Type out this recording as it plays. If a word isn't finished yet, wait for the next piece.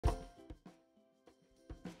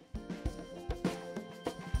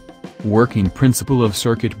Working principle of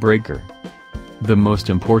circuit breaker. The most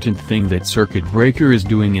important thing that circuit breaker is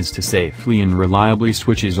doing is to safely and reliably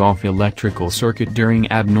switches off electrical circuit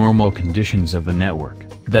during abnormal conditions of the network,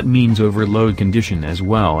 that means overload condition as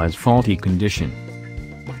well as faulty condition.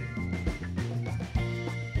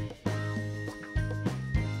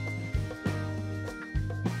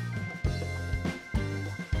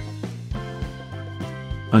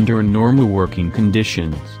 Under normal working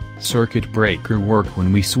conditions, circuit breaker work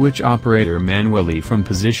when we switch operator manually from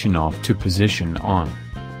position off to position on.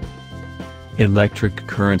 Electric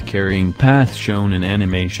current carrying path shown in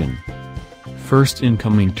animation. First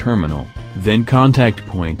incoming terminal, then contact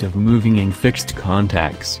point of moving in fixed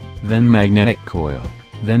contacts, then magnetic coil,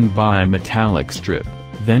 then bimetallic strip,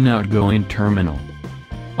 then outgoing terminal.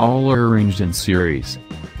 All are arranged in series.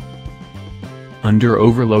 Under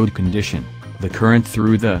overload condition, the current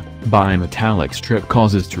through the bimetallic strip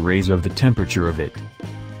causes to raise of the temperature of it.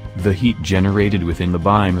 The heat generated within the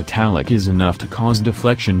bimetallic is enough to cause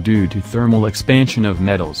deflection due to thermal expansion of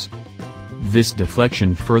metals. This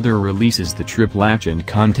deflection further releases the trip latch and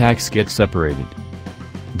contacts get separated.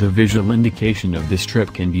 The visual indication of this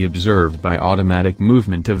trip can be observed by automatic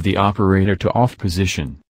movement of the operator to off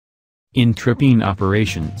position. In tripping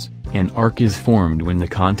operations, an arc is formed when the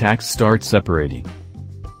contacts start separating.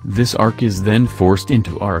 This arc is then forced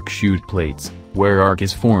into arc chute plates, where arc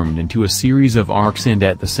is formed into a series of arcs and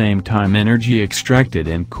at the same time energy extracted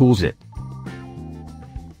and cools it.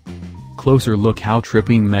 Closer look how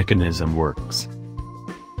tripping mechanism works.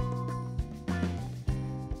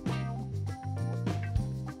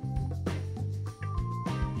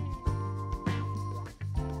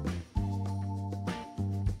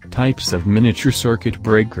 Types of miniature circuit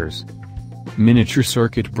breakers. Miniature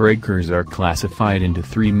circuit breakers are classified into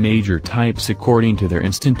three major types according to their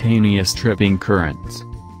instantaneous tripping currents.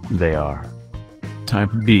 They are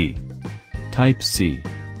Type B, Type C,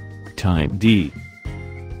 Type D.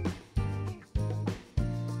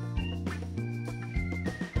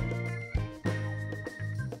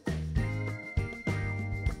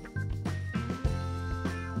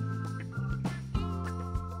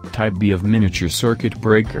 Type B of miniature circuit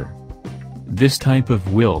breaker. This type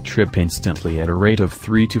of will trip instantly at a rate of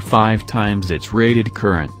 3 to 5 times its rated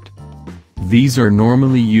current. These are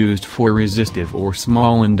normally used for resistive or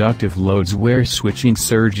small inductive loads where switching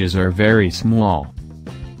surges are very small.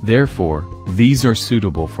 Therefore, these are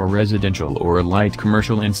suitable for residential or light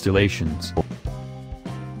commercial installations.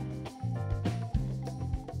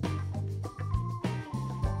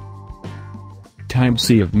 Type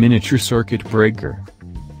C of miniature circuit breaker.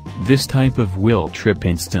 This type of will trip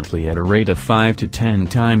instantly at a rate of 5 to 10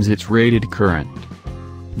 times its rated current.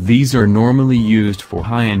 These are normally used for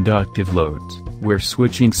high inductive loads, where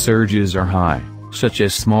switching surges are high, such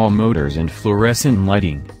as small motors and fluorescent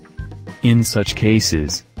lighting. In such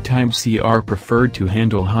cases, Type C are preferred to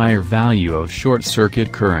handle higher value of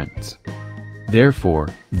short-circuit currents. Therefore,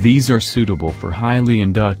 these are suitable for highly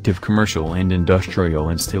inductive commercial and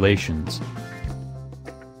industrial installations.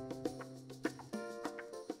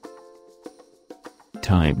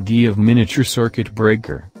 Type D of miniature circuit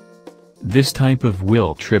breaker. This type of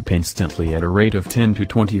will trip instantly at a rate of 10 to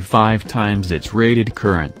 25 times its rated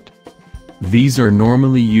current. These are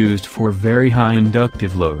normally used for very high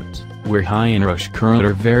inductive loads, where high inrush current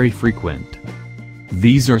are very frequent.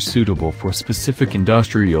 These are suitable for specific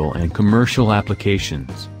industrial and commercial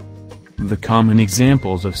applications. The common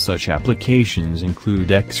examples of such applications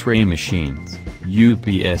include X-ray machines,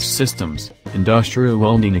 UPS systems, industrial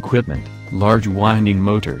welding equipment, large winding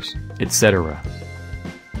motors, etc.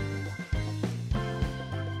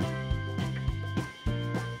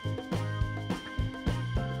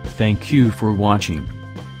 Thank you for watching.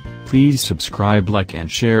 Please subscribe, like and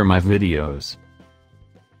share my videos.